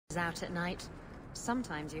out at night.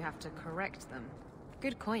 Sometimes you have to correct them.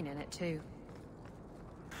 Good coin in it, too.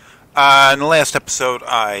 In the last episode,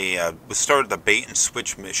 I started the bait and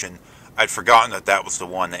switch mission. I'd forgotten that was the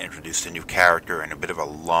one that introduced a new character and a bit of a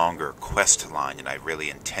longer quest line than I really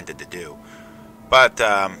intended to do. But,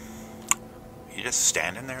 you just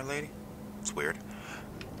standing there, lady? It's weird.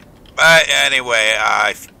 But anyway,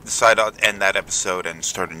 I decided I'd end that episode and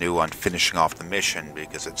start a new one, finishing off the mission,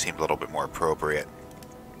 because it seemed a little bit more appropriate.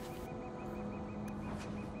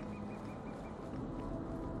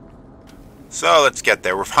 So, let's get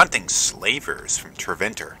there. We're hunting slavers from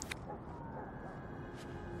Tervinter.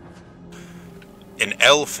 An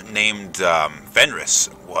elf named Fenris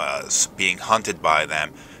was being hunted by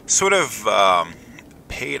them. Sort of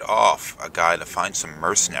paid off a guy to find some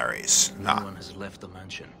mercenaries. No one has left the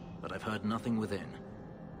mansion, but I've heard nothing within.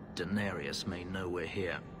 Daenerys may know we're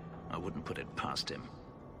here. I wouldn't put it past him.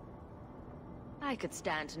 I could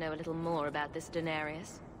stand to know a little more about this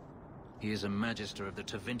Daenerys. He is a magister of the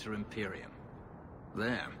Tervinter Imperium.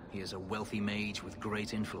 There, he is a wealthy mage with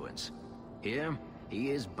great influence. Here,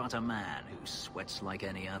 he is but a man who sweats like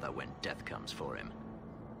any other when death comes for him.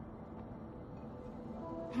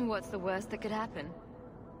 What's the worst that could happen?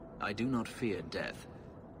 I do not fear death.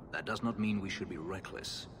 That does not mean we should be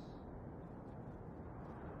reckless.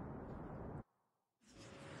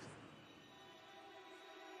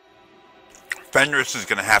 Fenris is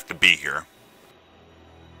going to have to be here.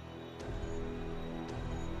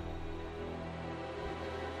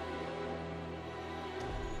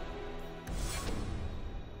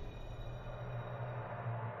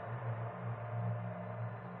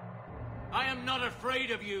 I am not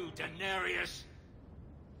afraid of you, Daenerys.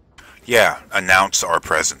 Yeah, announce our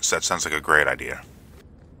presence. That sounds like a great idea.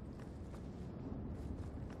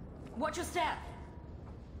 Watch your step.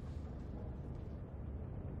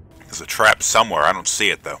 There's a trap somewhere. I don't see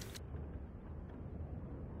it, though.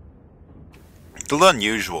 It's a little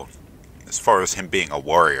unusual, as far as him being a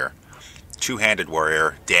warrior. Two-handed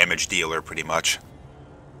warrior, damage dealer, pretty much.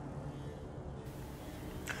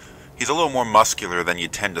 He's a little more muscular than you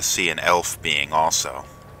tend to see an elf being, also.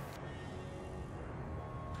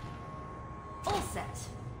 All set.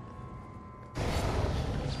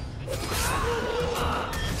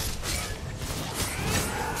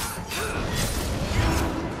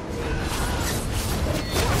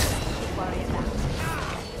 Worry about it.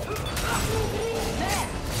 There!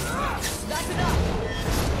 That's enough!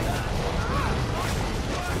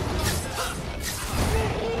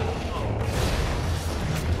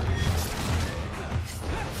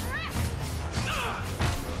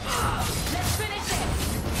 Let's finish this!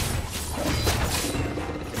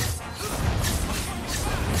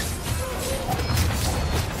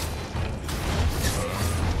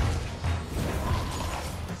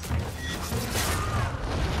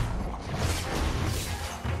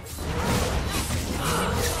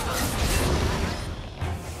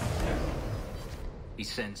 He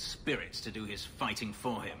sends spirits to do his fighting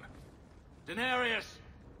for him. Daenerys,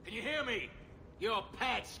 can you hear me? Your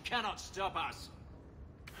pets cannot stop us.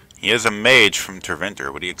 He is a mage from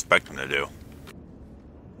Tervinter. What do you expect him to do?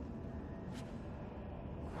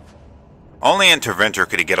 Only in Tervinter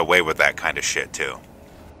could he get away with that kind of shit, too.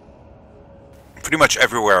 Pretty much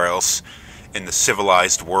everywhere else in the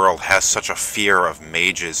civilized world has such a fear of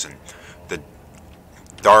mages and the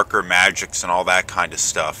darker magics and all that kind of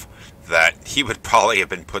stuff that he would probably have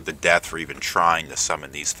been put to death for even trying to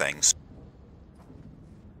summon these things.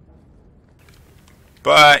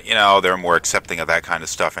 But, you know, they're more accepting of that kind of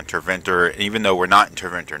stuff in Tervinter. And even though we're not in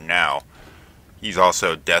Tervinter now, he's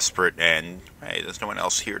also desperate and, hey, there's no one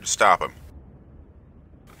else here to stop him.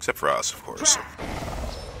 Except for us, of course.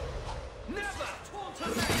 Never taunt a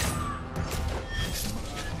man.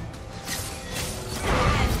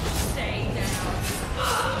 Stay down.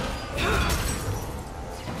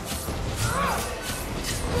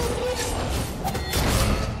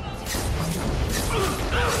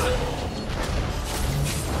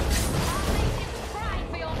 Cry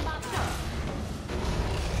for your mother.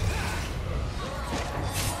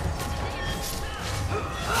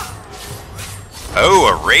 Oh,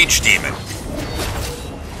 a rage demon.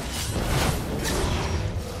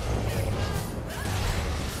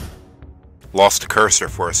 Lost the cursor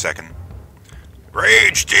for a second.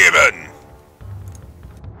 Rage demon!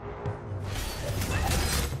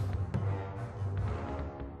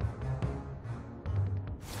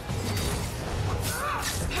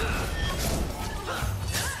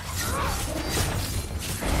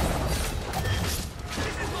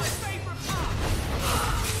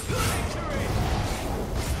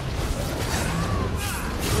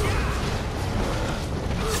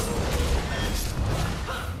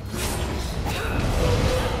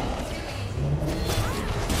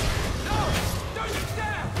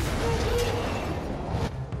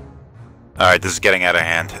 Alright, this is getting out of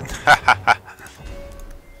hand.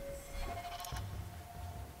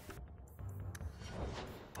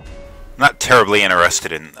 Not terribly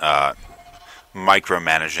interested in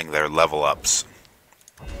micromanaging their level ups.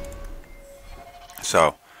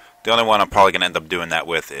 So, the only one I'm probably going to end up doing that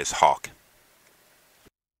with is Hawk.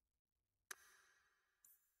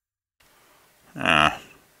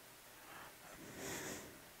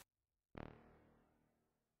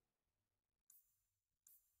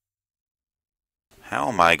 How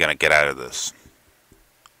am I going to get out of this?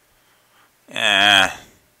 Can't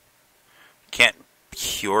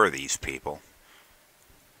cure these people.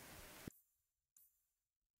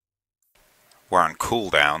 We're on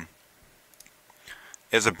cooldown.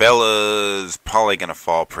 Isabella's probably going to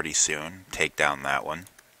fall pretty soon. Take down that one.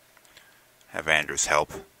 Have Andrew's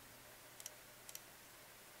help.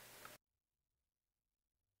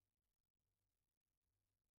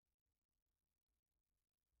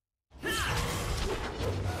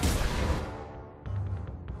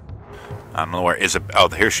 I don't know where Isabella... Oh,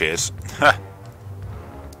 here she is.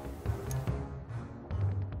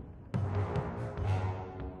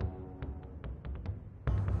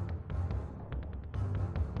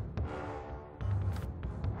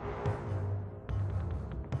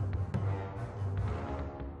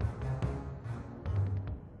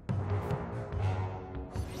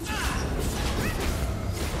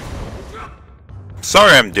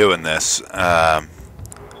 Sorry I'm doing this.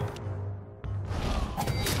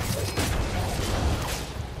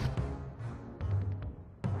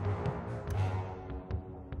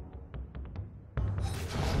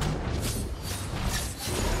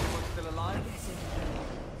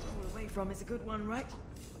 From is a good one, right?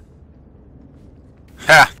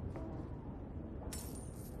 Ha!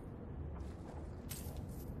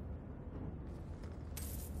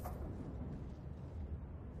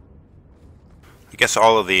 I guess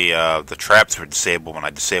all of the traps were disabled when I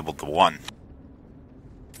disabled the one.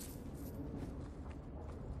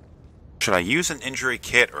 Should I use an injury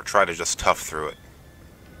kit or try to just tough through it?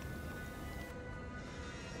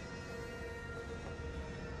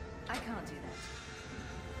 I can't do that.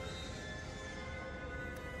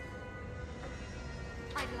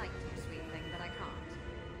 I'd like to, sweet thing, but I can't.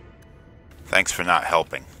 Thanks for not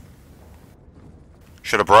helping.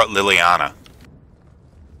 Should have brought Liliana.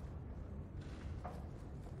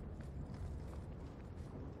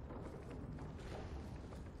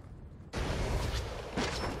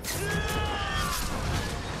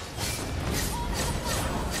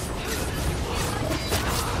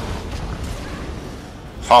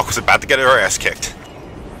 Hawk was about to get her ass kicked.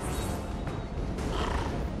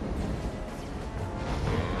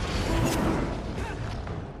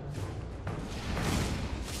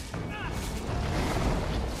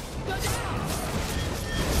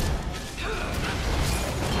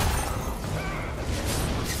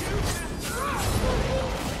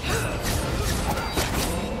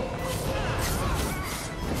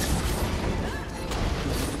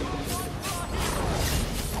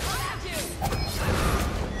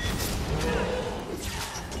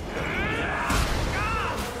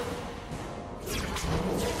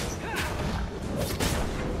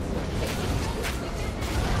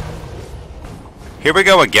 Here we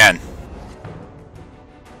go again.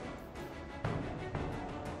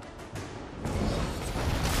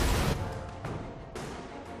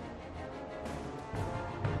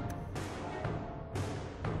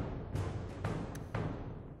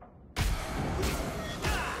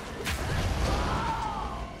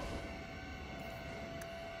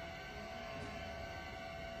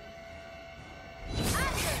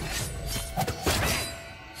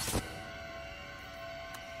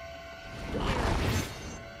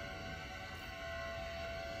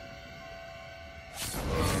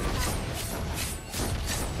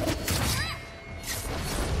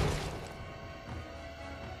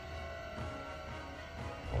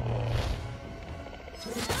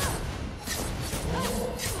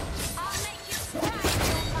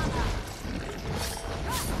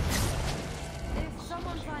 If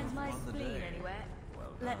someone finds my spleen anywhere,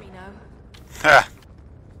 let me know. Ha!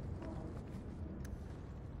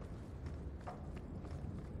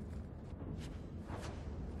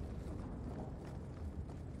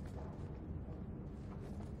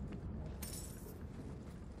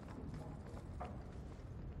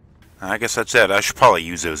 I guess that's it. I should probably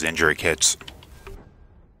use those injury kits.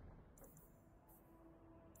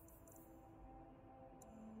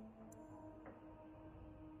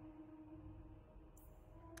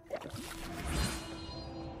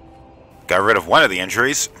 Got rid of one of the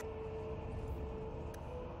injuries.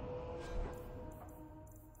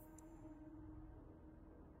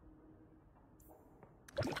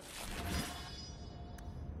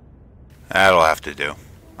 That'll have to do.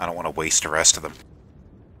 I don't want to waste the rest of them.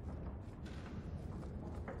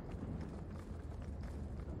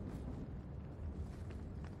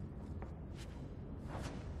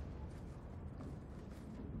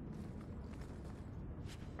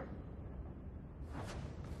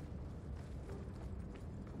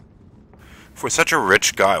 For such a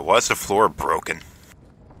rich guy, why is the floor broken?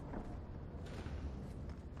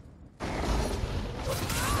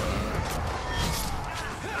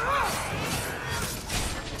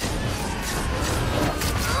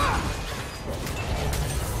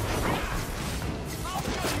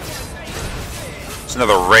 It's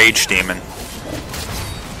another rage demon.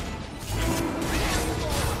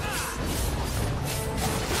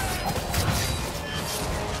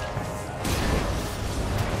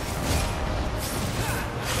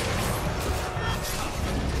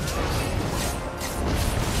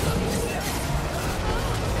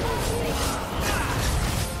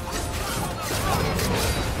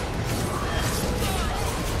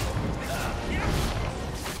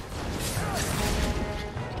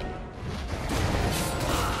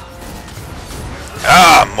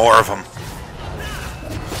 Ah, more of them.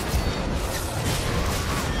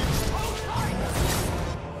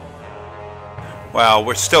 Well,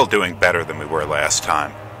 we're still doing better than we were last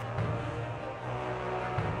time.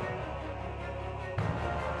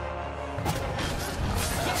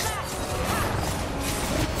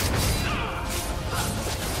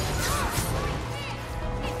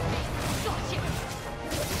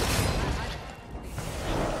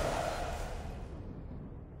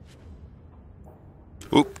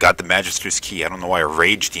 Oop, got the Magister's Key. I don't know why a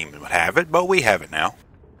Rage Demon would have it, but we have it now.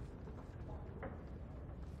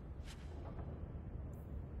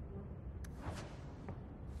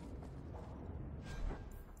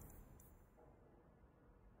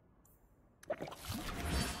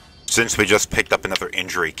 Since we just picked up another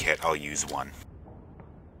injury kit, I'll use one.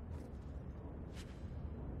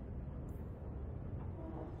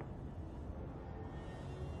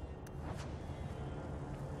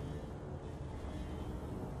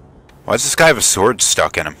 Why does this guy have a sword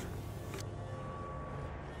stuck in him?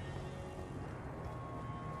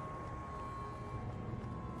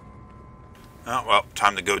 Oh, well,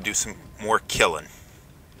 time to go do some more killing.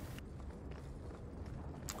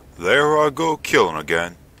 There I go killing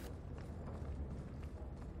again.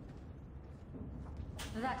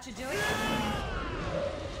 That should do it.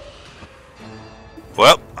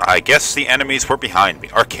 Well, I guess the enemies were behind me.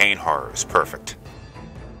 Arcane horrors, perfect.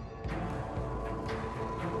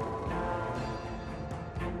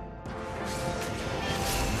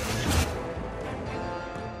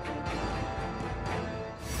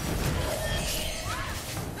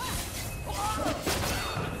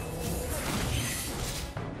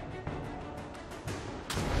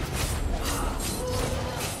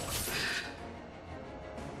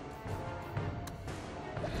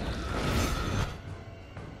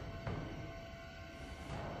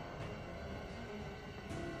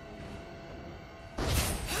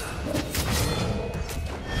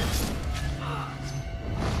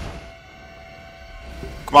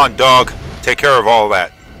 Come on, dog. Take care of all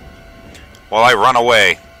that. While I run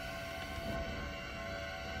away.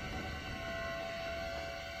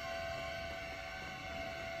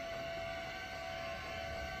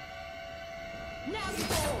 Now you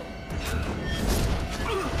go.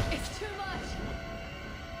 It's too much.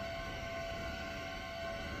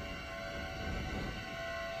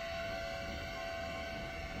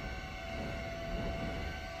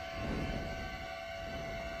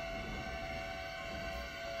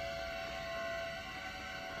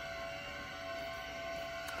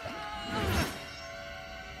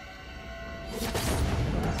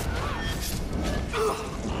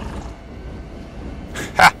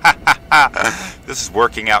 This is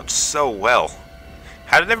working out so well.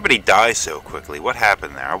 How did everybody die so quickly? What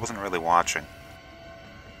happened there? I wasn't really watching.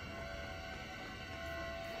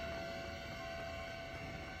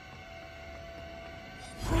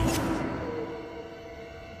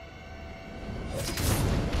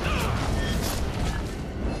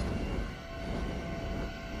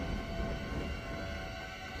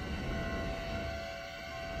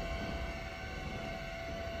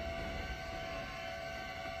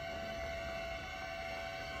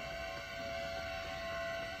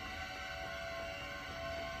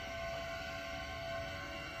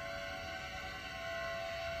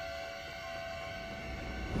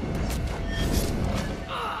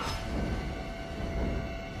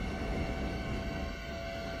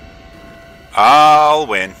 I'll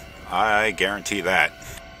win. I guarantee that.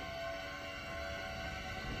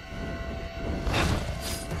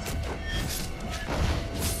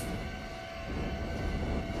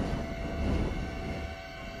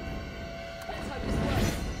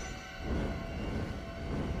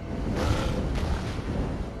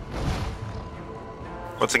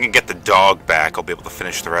 Once I can get the dog back, I'll be able to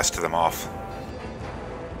finish the rest of them off.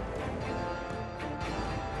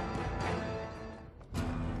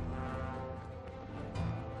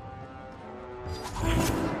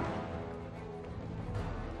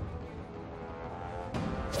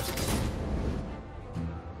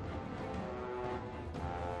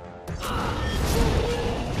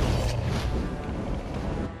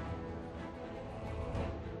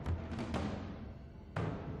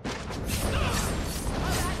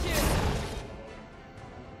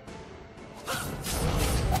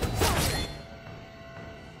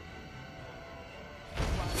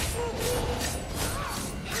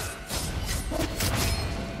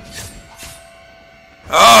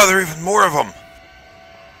 Oh, there are even more of them!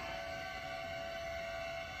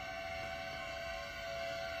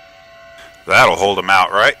 That'll hold them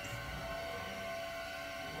out, right?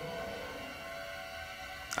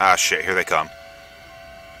 Ah, shit, here they come.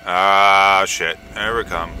 Ah, shit, here we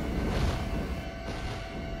come.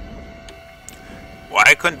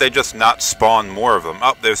 Why couldn't they just not spawn more of them?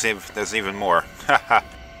 Oh, there's even more. Haha.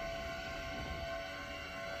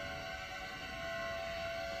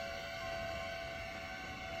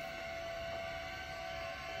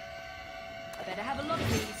 I better have a lot of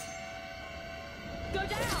these. Go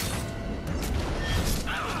down!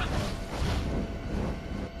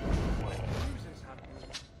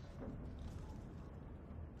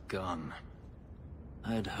 Gone.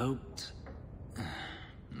 I'd hoped...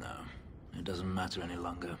 No, it doesn't matter any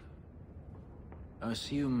longer. I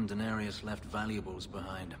assume Denarius left valuables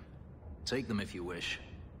behind. Take them if you wish.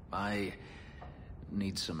 I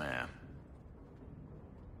need some air.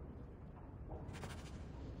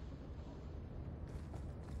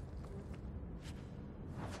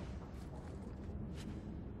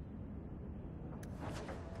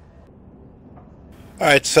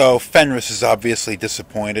 Alright, so Fenris is obviously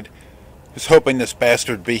disappointed. He was hoping this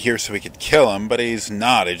bastard would be here so we could kill him, but he's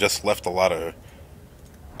not. He just left a lot of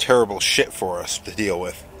terrible shit for us to deal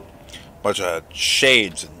with. Bunch of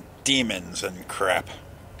shades and demons and crap.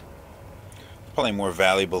 Probably more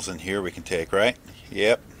valuables in here we can take, right?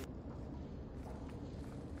 Yep.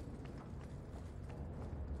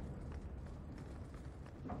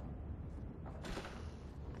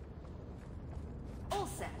 All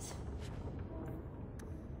set.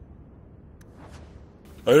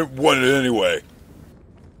 I didn't want it anyway.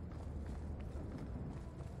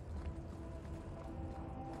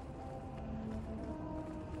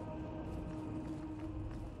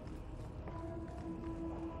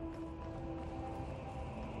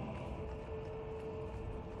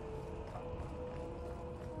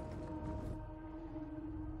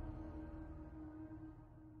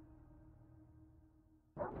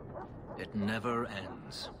 It never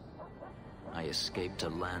ends. I escaped a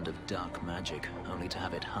land of dark magic, only to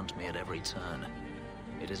have it hunt me at every turn.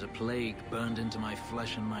 It is a plague burned into my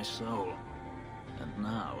flesh and my soul. And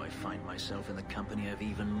now I find myself in the company of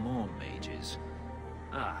even more mages.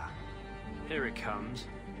 Ah, here it comes.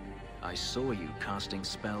 I saw you casting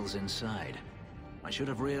spells inside. I should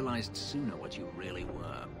have realized sooner what you really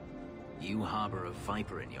were. You harbor a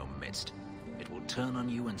viper in your midst. It will turn on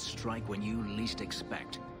you and strike when you least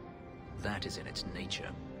expect. That is in its nature.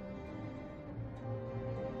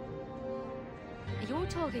 You're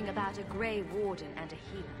talking about a Grey Warden and a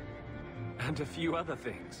healer. And a few other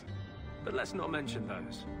things. But let's not mention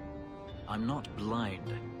those. I'm not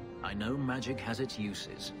blind. I know magic has its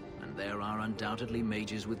uses, and there are undoubtedly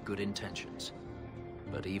mages with good intentions.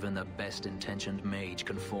 But even the best-intentioned mage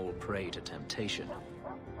can fall prey to temptation.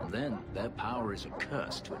 And then their power is a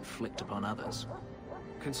curse to inflict upon others.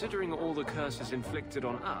 Considering all the curses inflicted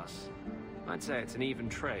on us, I'd say it's an even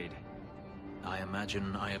trade. I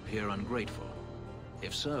imagine I appear ungrateful.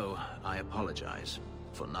 If so, I apologize,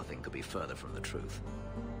 for nothing could be further from the truth.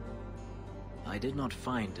 I did not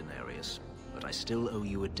find Denarius, but I still owe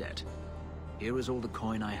you a debt. Here is all the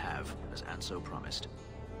coin I have, as Anso promised.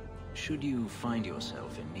 Should you find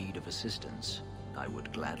yourself in need of assistance, I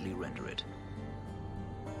would gladly render it.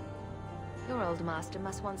 Your old master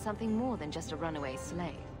must want something more than just a runaway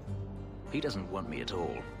slave. He doesn't want me at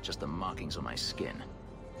all, just the markings on my skin.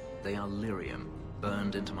 They are lyrium,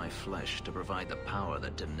 burned into my flesh to provide the power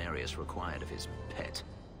that Denarius required of his pet.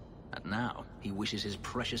 And now, he wishes his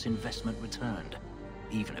precious investment returned,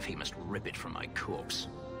 even if he must rip it from my corpse.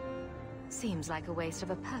 Seems like a waste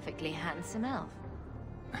of a perfectly handsome elf.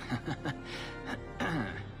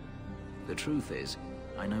 The truth is,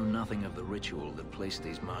 I know nothing of the ritual that placed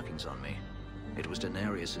these markings on me. It was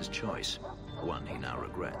Denarius's choice, one he now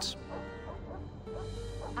regrets.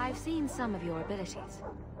 I've seen some of your abilities.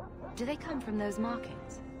 Do they come from those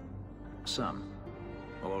markings? Some.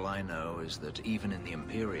 All I know is that even in the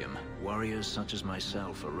Imperium, warriors such as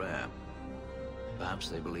myself are rare. Perhaps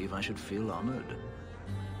they believe I should feel honored.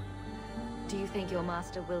 Do you think your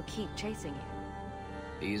master will keep chasing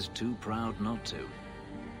you? He is too proud not to.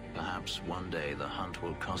 Perhaps one day the hunt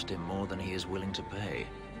will cost him more than he is willing to pay,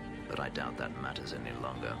 but I doubt that matters any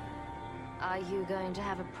longer. Are you going to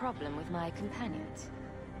have a problem with my companions?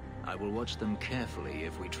 I will watch them carefully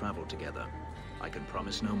if we travel together. I can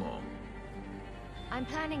promise no more. I'm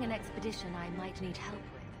planning an expedition I might need help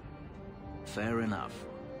with. Fair enough.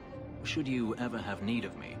 Should you ever have need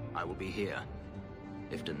of me, I will be here.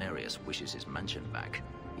 If Daenerys wishes his mansion back,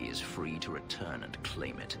 he is free to return and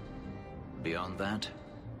claim it. Beyond that,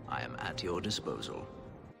 I am at your disposal.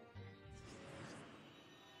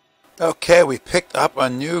 Okay, we picked up a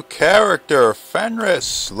new character,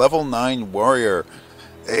 Fenris, level 9 warrior.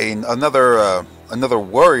 Another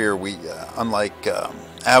warrior. Unlike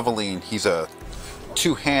Aveline, he's a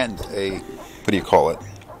two-handed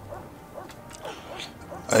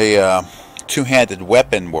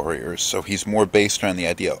weapon warrior. So he's more based around the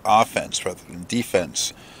idea of offense rather than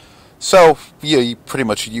defense. So you pretty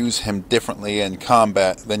much use him differently in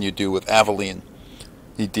combat than you do with Aveline.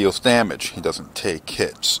 He deals damage. He doesn't take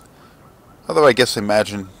hits. Although I guess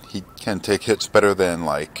imagine he can take hits better than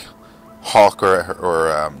like Hawk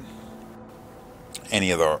or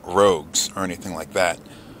any of the rogues or anything like that.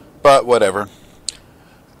 But whatever.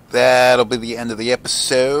 That'll be the end of the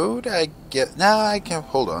episode.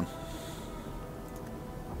 Hold on.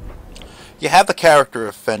 You have the character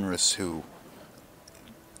of Fenris who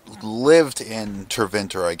lived in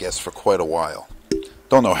Tervinter, I guess, for quite a while.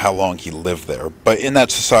 Don't know how long he lived there, but in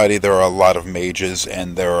that society there are a lot of mages,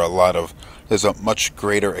 and there's a much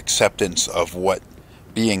greater acceptance of what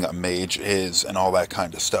being a mage is and all that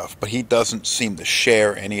kind of stuff. But he doesn't seem to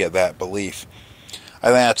share any of that belief.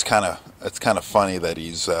 I think it's kind of funny that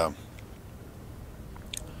he's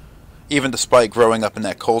even despite growing up in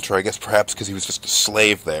that culture, I guess perhaps because he was just a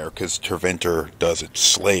slave there, because Tervinter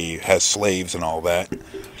has slaves and all that.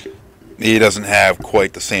 He doesn't have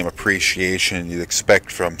quite the same appreciation you'd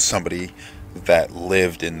expect from somebody that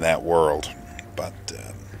lived in that world. But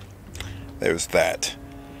there's that.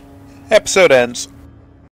 Episode ends.